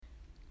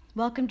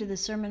Welcome to the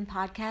Sermon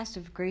Podcast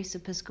of Grace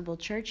Episcopal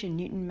Church in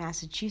Newton,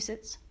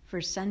 Massachusetts for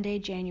Sunday,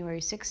 January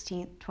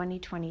 16th,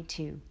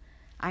 2022.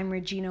 I'm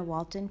Regina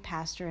Walton,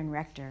 pastor and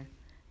rector.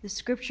 The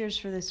scriptures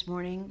for this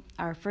morning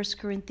are 1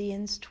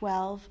 Corinthians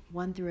 12,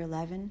 1 through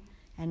 11,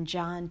 and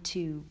John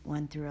 2,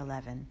 1 through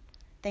 11.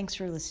 Thanks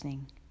for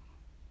listening.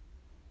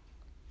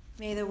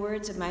 May the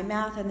words of my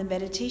mouth and the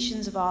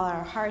meditations of all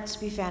our hearts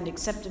be found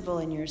acceptable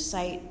in your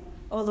sight,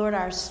 O Lord,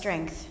 our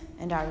strength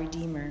and our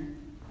Redeemer.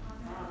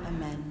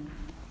 Amen.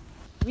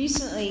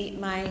 Recently,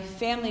 my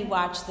family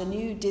watched the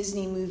new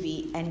Disney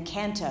movie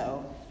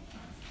Encanto,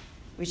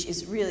 which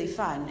is really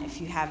fun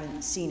if you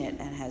haven't seen it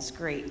and has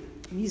great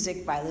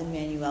music by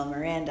Lin-Manuel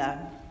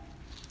Miranda.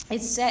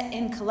 It's set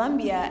in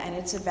Colombia and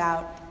it's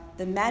about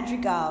the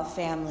Madrigal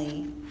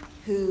family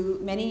who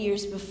many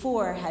years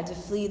before had to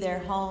flee their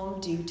home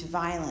due to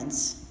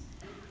violence.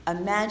 A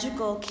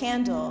magical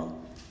candle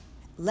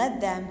led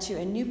them to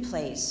a new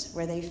place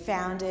where they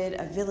founded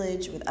a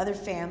village with other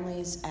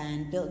families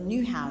and built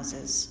new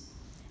houses.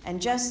 And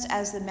just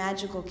as the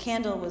magical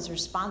candle was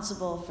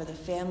responsible for the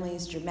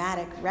family's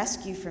dramatic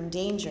rescue from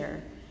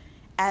danger,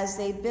 as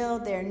they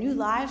build their new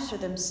lives for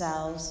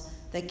themselves,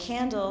 the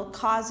candle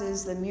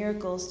causes the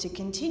miracles to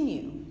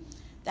continue.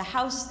 The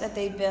house that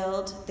they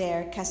build,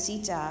 their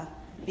casita,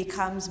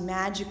 becomes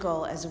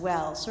magical as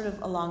well, sort of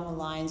along the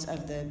lines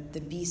of the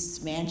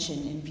Beast's mansion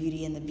in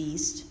Beauty and the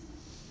Beast.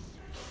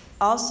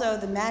 Also,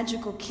 the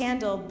magical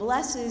candle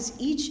blesses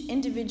each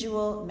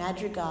individual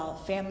Madrigal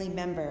family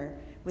member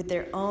with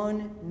their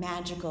own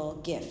magical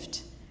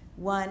gift.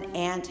 One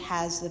aunt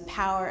has the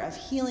power of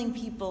healing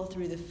people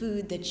through the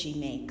food that she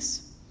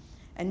makes.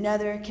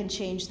 Another can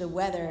change the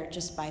weather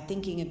just by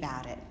thinking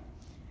about it.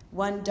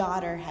 One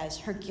daughter has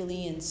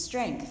Herculean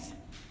strength.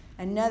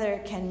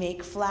 Another can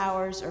make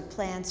flowers or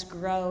plants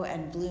grow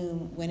and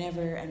bloom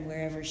whenever and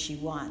wherever she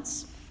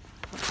wants.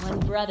 One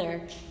brother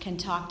can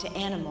talk to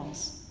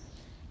animals.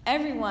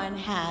 Everyone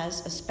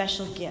has a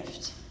special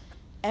gift.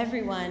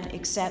 Everyone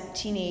except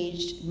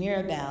teenaged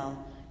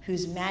Mirabelle,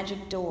 whose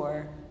magic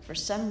door, for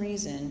some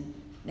reason,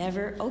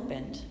 never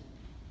opened.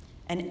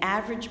 An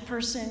average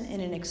person in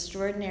an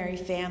extraordinary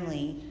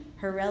family,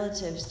 her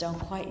relatives don't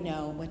quite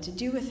know what to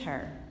do with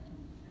her.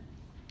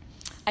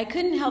 I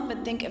couldn't help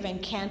but think of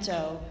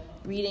Encanto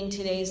reading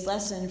today's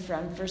lesson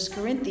from 1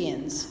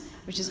 Corinthians,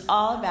 which is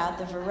all about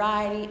the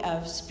variety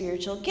of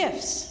spiritual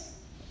gifts.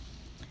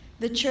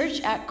 The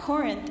church at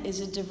Corinth is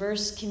a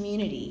diverse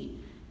community.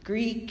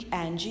 Greek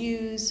and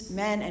Jews,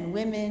 men and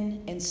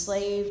women,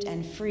 enslaved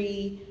and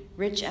free,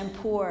 rich and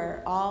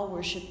poor, all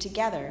worship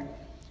together.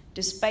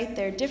 Despite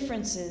their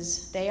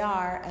differences, they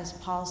are, as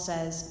Paul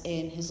says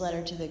in his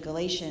letter to the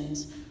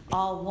Galatians,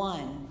 all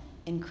one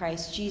in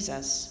Christ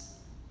Jesus.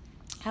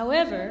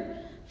 However,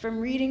 from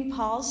reading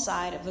Paul's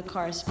side of the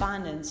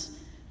correspondence,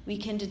 we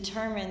can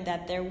determine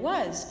that there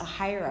was a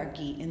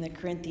hierarchy in the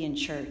Corinthian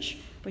church,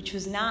 which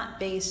was not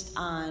based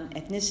on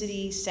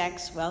ethnicity,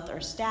 sex, wealth, or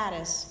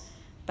status,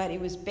 but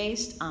it was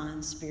based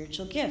on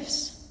spiritual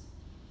gifts.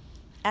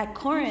 At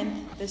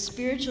Corinth, the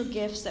spiritual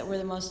gifts that were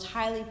the most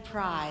highly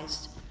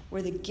prized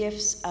were the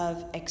gifts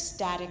of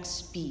ecstatic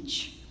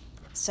speech,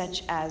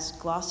 such as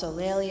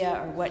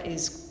glossolalia, or what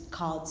is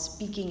called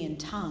speaking in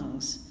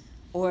tongues,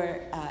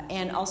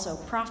 and also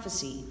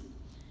prophecy.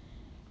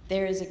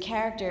 There is a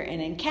character in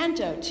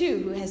Encanto, too,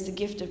 who has the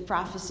gift of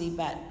prophecy,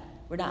 but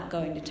we're not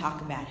going to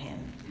talk about him.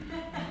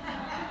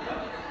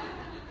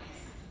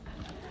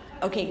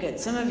 Okay, good.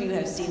 Some of you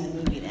have seen the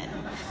movie then.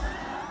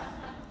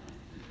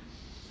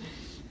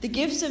 The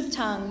gifts of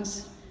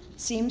tongues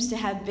seems to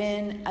have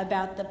been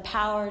about the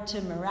power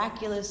to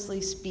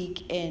miraculously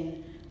speak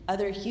in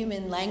other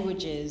human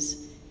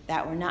languages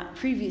that were not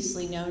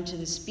previously known to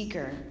the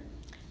speaker,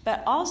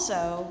 but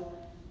also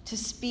to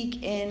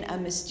speak in a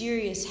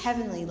mysterious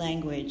heavenly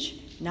language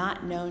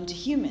not known to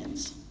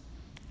humans.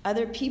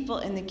 Other people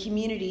in the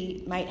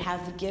community might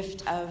have the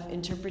gift of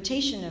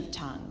interpretation of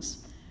tongues,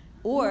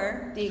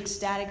 or the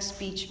ecstatic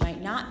speech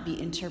might not be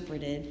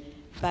interpreted,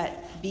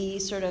 but be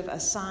sort of a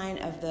sign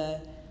of the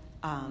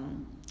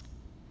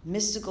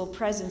mystical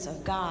presence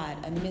of God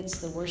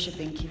amidst the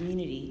worshiping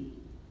community.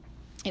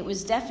 It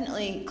was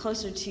definitely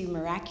closer to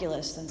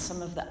miraculous than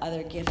some of the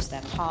other gifts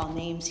that Paul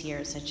names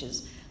here, such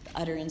as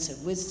the utterance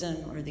of wisdom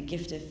or the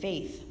gift of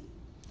faith.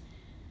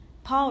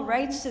 Paul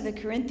writes to the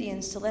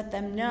Corinthians to let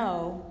them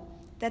know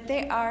that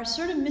they are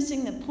sort of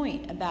missing the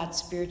point about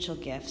spiritual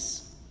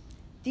gifts.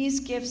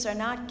 These gifts are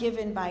not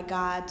given by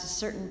God to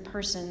certain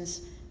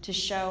persons to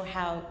show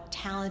how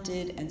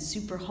talented and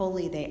super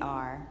holy they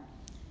are,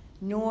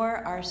 nor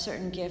are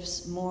certain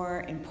gifts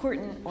more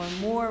important or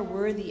more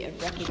worthy of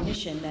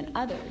recognition than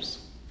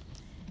others.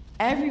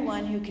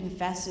 Everyone who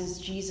confesses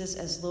Jesus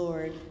as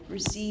Lord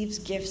receives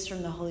gifts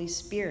from the Holy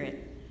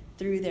Spirit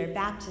through their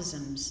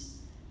baptisms.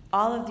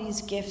 All of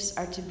these gifts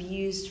are to be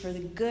used for the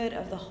good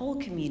of the whole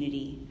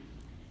community.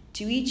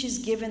 To each is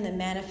given the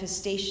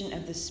manifestation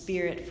of the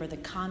Spirit for the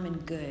common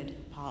good,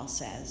 Paul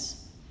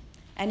says.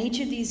 And each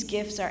of these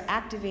gifts are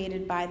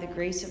activated by the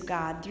grace of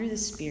God through the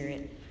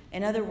Spirit.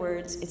 In other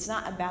words, it's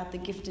not about the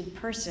gifted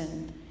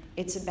person,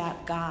 It's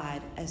about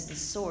God as the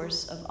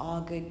source of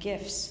all good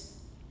gifts.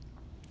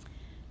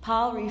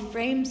 Paul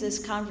reframes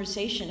this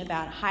conversation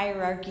about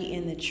hierarchy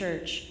in the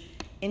church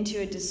into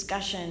a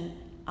discussion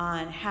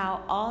on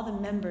how all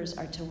the members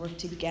are to work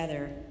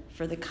together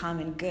for the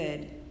common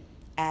good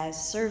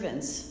as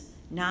servants,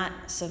 not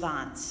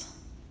savants.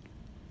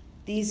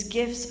 These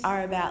gifts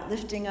are about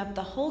lifting up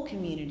the whole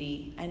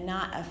community and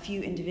not a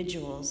few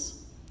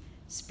individuals.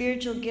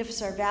 Spiritual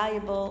gifts are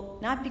valuable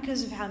not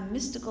because of how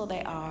mystical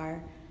they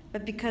are,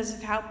 but because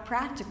of how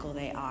practical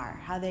they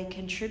are, how they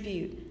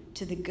contribute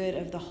to the good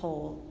of the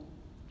whole.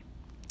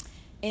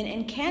 In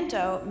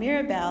Encanto,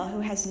 Mirabel, who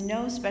has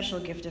no special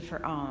gift of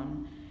her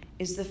own,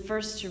 is the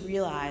first to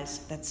realize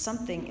that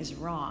something is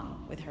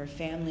wrong with her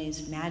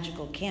family's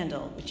magical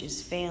candle, which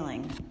is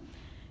failing.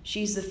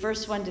 She's the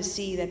first one to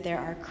see that there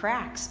are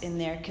cracks in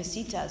their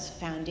casita's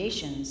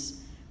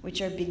foundations,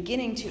 which are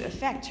beginning to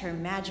affect her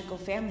magical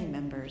family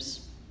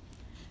members.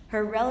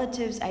 Her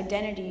relatives'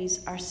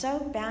 identities are so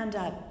bound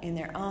up in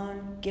their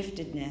own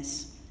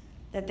giftedness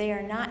that they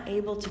are not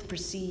able to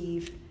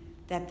perceive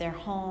that their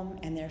home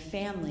and their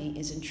family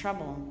is in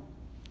trouble,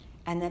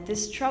 and that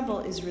this trouble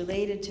is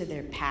related to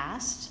their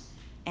past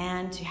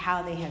and to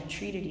how they have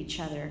treated each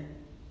other.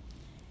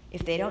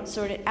 If they don't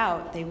sort it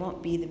out, they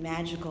won't be the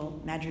magical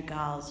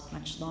madrigals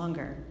much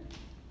longer.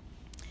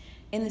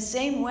 In the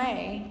same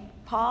way,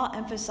 Paul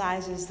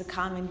emphasizes the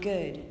common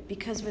good,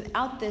 because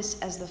without this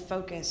as the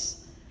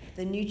focus,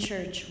 the new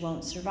church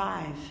won't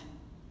survive.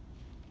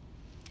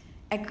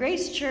 At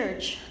Grace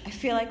Church, I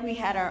feel like we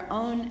had our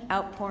own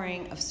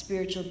outpouring of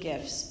spiritual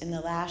gifts in the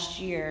last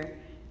year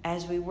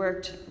as we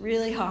worked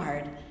really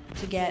hard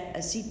to get a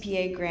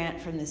CPA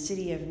grant from the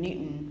city of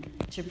Newton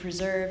to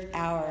preserve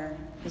our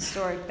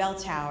historic bell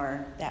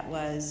tower that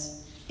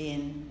was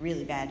in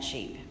really bad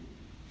shape.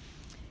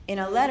 In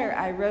a letter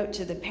I wrote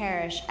to the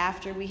parish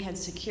after we had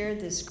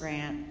secured this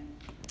grant,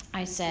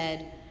 I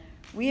said,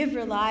 "We have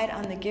relied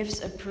on the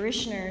gifts of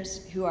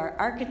parishioners who are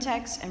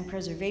architects and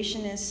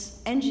preservationists,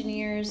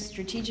 engineers,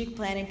 strategic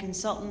planning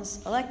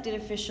consultants, elected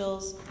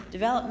officials,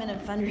 development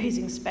and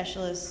fundraising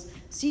specialists,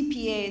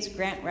 CPAs,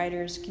 grant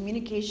writers,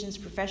 communications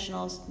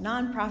professionals,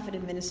 nonprofit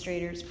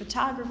administrators,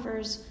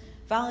 photographers,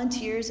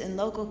 volunteers in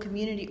local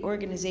community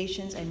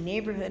organizations and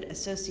neighborhood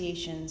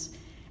associations,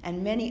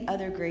 and many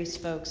other Grace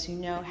folks who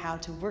know how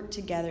to work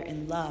together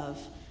in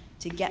love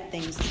to get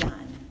things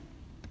done."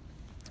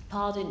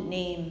 Paul didn't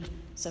name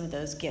some of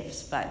those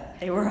gifts, but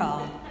they were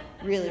all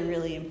really,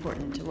 really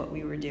important to what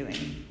we were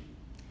doing.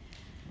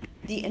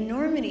 The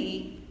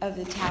enormity of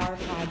the tower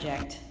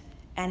project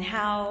and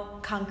how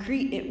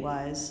concrete it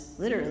was,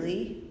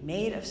 literally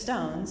made of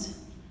stones,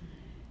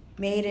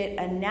 made it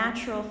a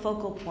natural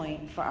focal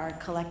point for our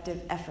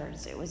collective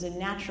efforts. It was a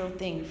natural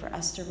thing for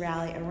us to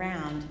rally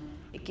around.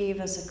 It gave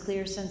us a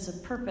clear sense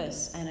of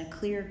purpose and a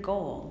clear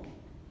goal.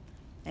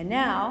 And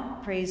now,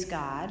 praise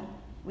God,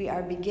 we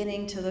are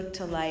beginning to look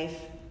to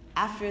life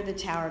after the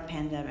tower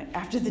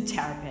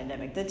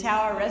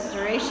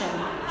restoration.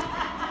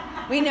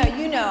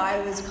 You know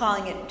I was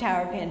calling it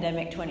Tower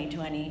Pandemic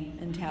 2020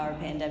 and Tower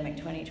Pandemic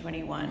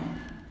 2021.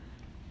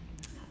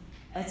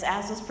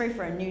 Let's pray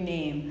for a new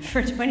name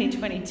for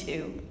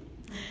 2022.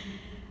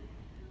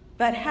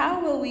 But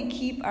how will we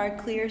keep our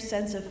clear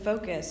sense of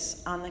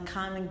focus on the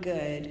common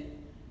good,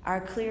 our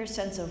clear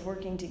sense of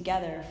working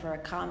together for a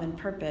common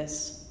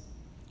purpose,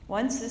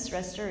 once this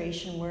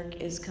restoration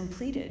work is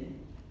completed?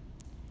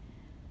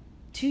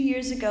 2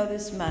 years ago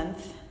this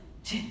month,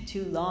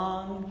 2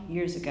 long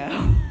years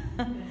ago,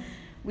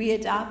 we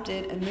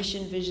adopted a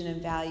mission, vision,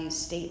 and values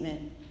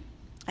statement.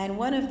 And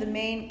one of the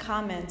main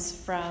comments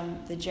from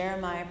the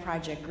Jeremiah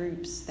Project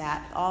groups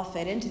that all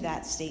fed into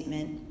that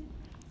statement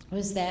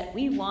was that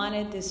we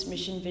wanted this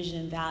mission, vision,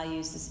 and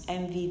values, this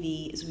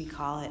MVV as we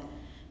call it,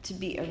 to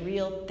be a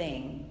real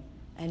thing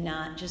and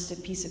not just a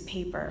piece of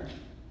paper.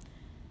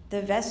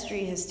 The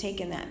vestry has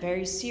taken that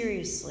very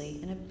seriously,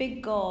 and a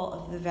big goal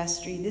of the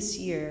vestry this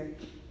year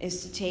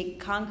is to take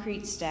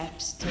concrete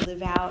steps to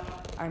live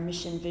out our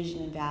mission,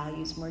 vision, and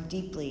values more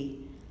deeply,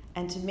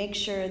 and to make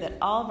sure that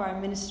all of our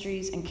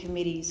ministries and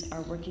committees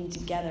are working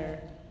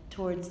together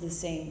towards the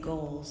same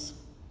goals.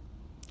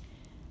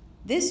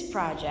 This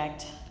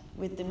project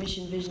with the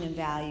mission, vision, and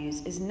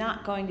values is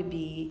not going to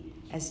be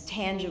as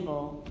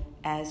tangible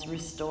as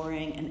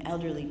restoring an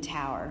elderly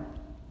tower.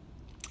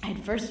 I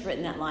had first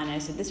written that line, and I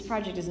said, this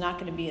project is not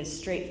going to be as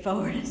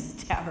straightforward as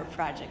the tower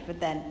project, but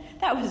then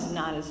that was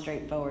not a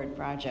straightforward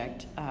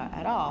project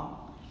at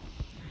all.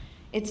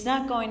 It's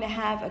not going to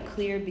have a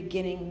clear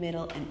beginning,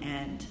 middle, and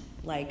end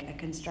like a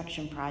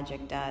construction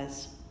project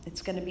does.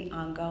 It's going to be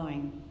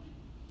ongoing.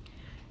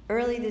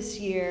 Early this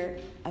year,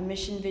 a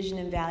mission, vision,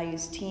 and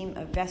values team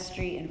of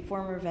vestry and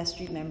former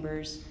vestry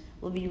members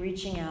will be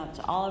reaching out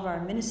to all of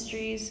our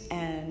ministries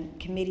and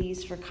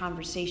committees for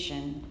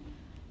conversation.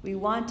 We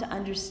want to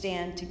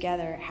understand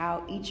together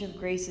how each of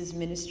Grace's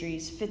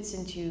ministries fits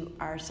into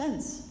our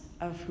sense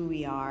of who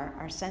we are,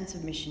 our sense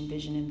of mission,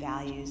 vision, and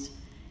values.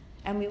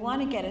 And we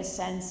want to get a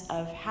sense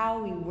of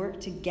how we work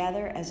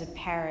together as a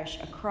parish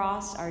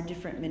across our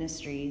different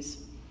ministries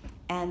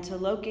and to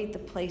locate the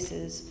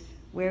places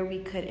where we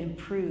could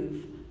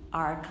improve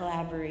our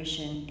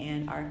collaboration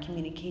and our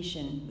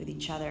communication with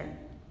each other.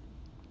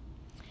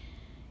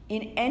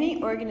 In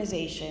any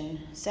organization,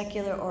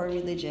 secular or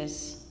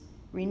religious,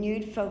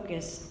 renewed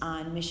focus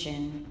on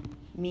mission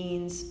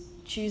means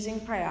choosing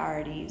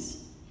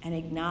priorities and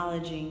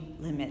acknowledging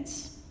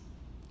limits.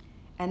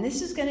 And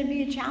this is going to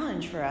be a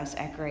challenge for us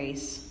at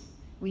Grace.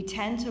 We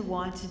tend to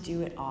want to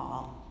do it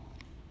all.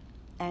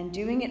 And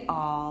doing it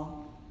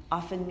all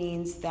often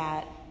means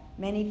that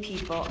many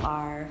people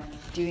are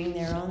doing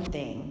their own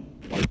thing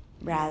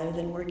rather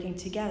than working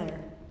together.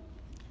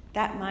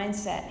 That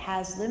mindset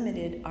has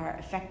limited our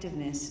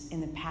effectiveness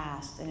in the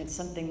past, and it's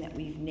something that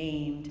we've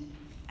named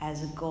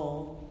as a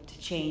goal to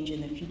change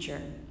in the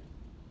future.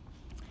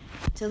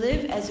 To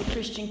live as a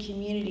Christian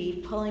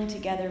community pulling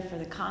together for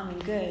the common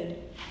good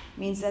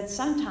means that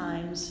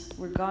sometimes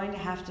we're going to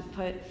have to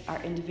put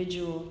our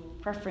individual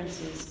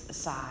preferences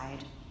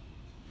aside.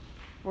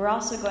 We're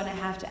also going to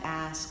have to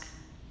ask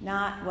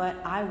not what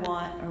I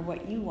want or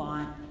what you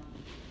want,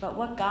 but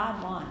what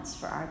God wants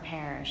for our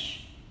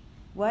parish.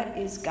 What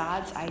is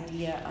God's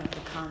idea of the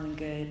common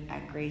good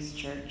at Grace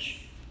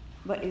Church?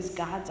 What is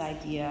God's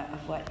idea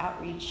of what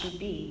outreach should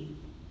be?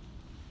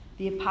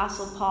 The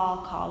Apostle Paul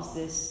calls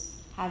this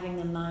having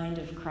the mind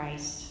of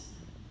Christ.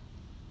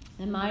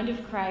 The mind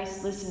of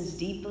Christ listens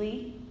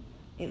deeply,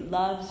 it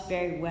loves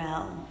very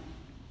well,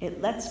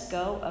 it lets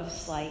go of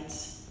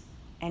slights,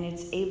 and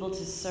it's able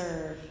to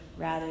serve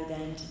rather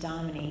than to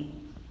dominate.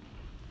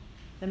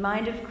 The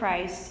mind of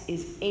Christ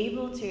is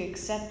able to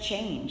accept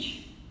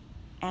change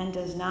and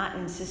does not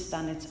insist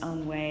on its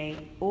own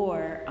way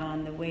or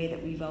on the way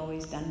that we've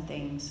always done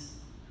things.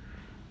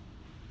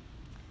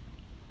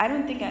 I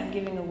don't think I'm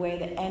giving away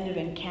the end of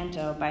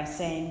Encanto by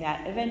saying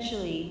that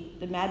eventually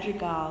the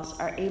Madrigals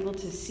are able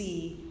to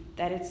see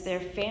that it's their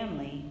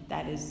family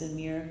that is the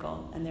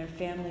miracle, and their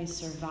family's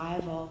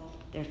survival,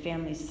 their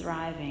family's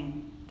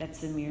thriving, that's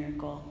the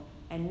miracle,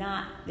 and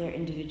not their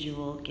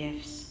individual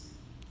gifts.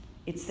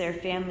 It's their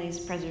family's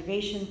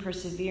preservation,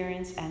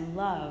 perseverance, and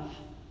love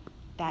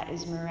that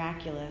is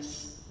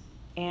miraculous.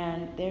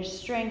 And their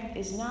strength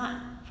is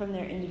not from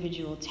their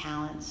individual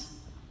talents,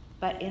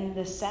 but in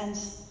the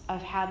sense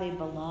of how they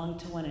belong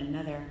to one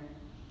another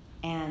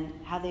and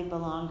how they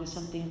belong to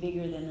something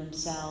bigger than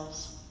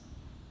themselves.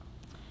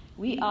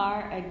 We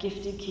are a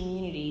gifted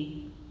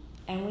community,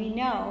 and we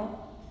know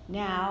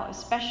now,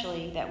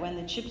 especially, that when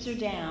the chips are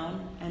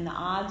down and the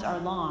odds are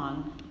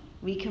long,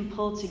 we can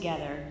pull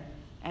together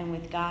and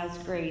with God's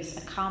grace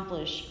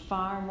accomplish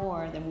far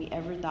more than we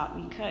ever thought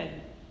we could.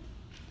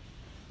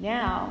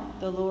 Now,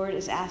 the Lord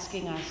is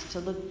asking us to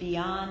look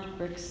beyond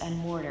bricks and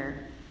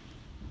mortar,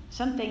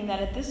 something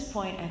that at this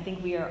point I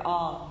think we are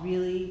all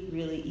really,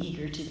 really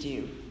eager to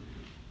do.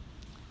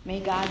 May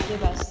God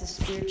give us the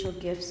spiritual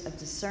gifts of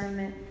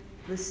discernment,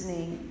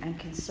 listening, and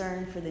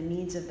concern for the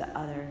needs of the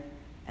other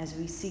as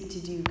we seek to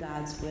do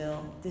God's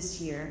will this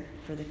year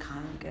for the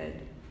common good.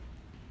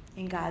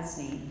 In God's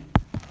name,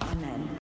 amen.